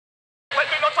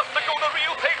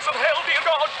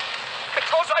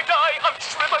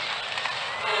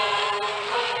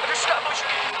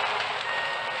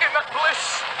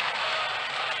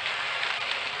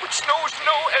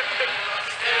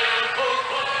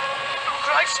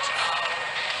Christ!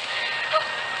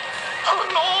 Oh,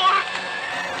 Lord!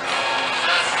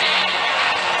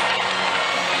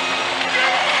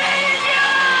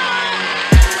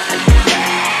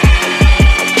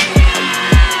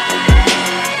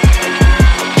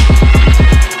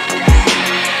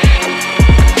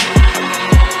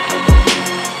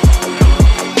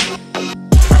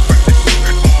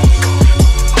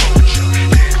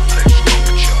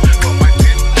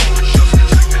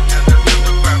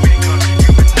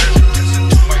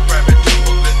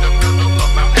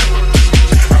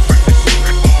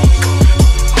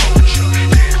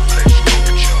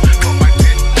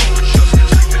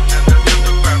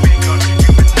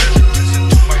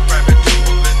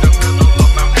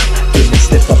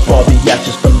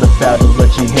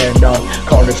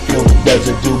 Corners filled with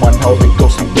residue, unholy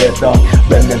ghostly rhythm.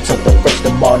 Remnants of the first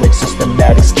demonic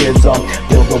systematic schism.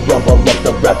 Feel the rumble of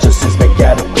the rapture seismic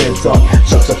cataclysm.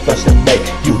 Chunks of flesh to make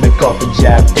human coffin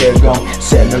jab air gun.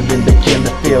 Centered in the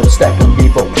killing field, stacking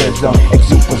evil prism.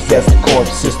 Exude possessed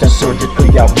corpses, then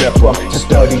surgically I rip them. To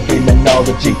study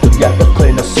demonology through the act of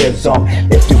clinicism.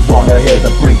 If you wanna hear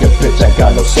the bring it, bitch, I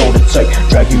got no soul to take.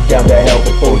 Drag you down to hell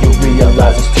before you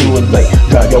realize it's too late.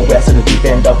 Drown your ass in the deep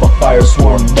end of a fire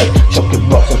swarm lake. Choking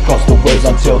rocks across the waves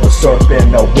until the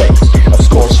serpent awakes. A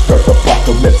scorched earth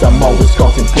apocalypse, I'm always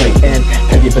contemplating.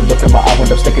 Can't even look in my eye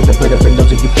when I'm sticking the bit of windows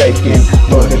that you faking.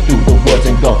 Burning through the woods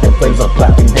and engulfing flames of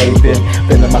black and haven.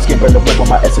 Feeling my skin burn away while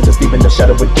my essence is deep in the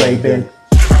shadow with craving.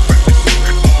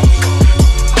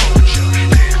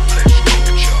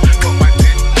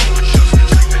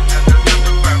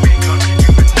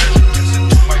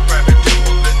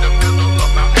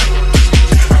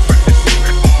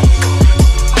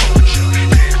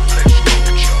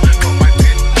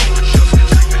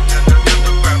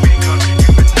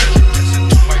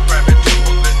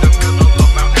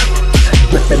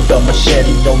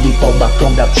 Only for my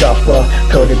chromed out chopper.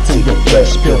 Cut it to your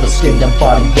flesh, peel the skin and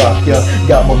body rock ya.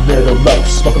 Got my little luck,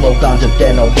 smoking more ganja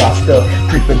than a roster.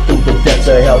 Creeping through the depths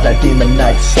of hell, that demon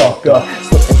night stalker.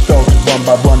 Slipping throats one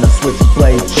by one, a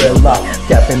switchblade trail lock.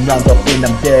 Tapping rounds up in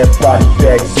them dead body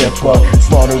bag zipper.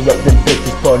 Slaughter up them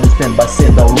bitches, punishment by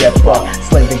sin no ripper.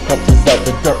 Slaving corpses out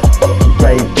the dirt, a fucking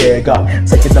grave digger.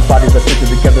 Taking the bodies that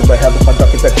stitches together, but hell if I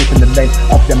duck it, that deep in the name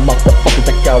of them motherfuckers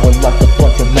that cower like a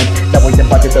bunch of men. That way them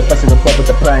bodies are fleshing above with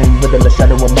the pain. Within the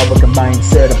shadow of my Wickermane,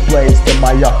 set a blaze to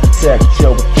my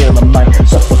architecture with killing mind.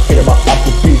 Suffocating my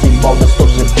aqua busy mode, the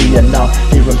stories of Vietnam.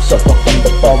 Hear him suffer from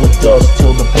the fall of dust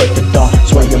till the break of dawn.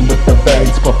 Swaying with the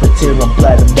veins, puppeteer on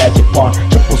blood and magic pawn.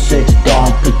 666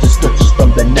 gone, preaching scriptures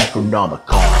from the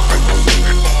Necronomicon.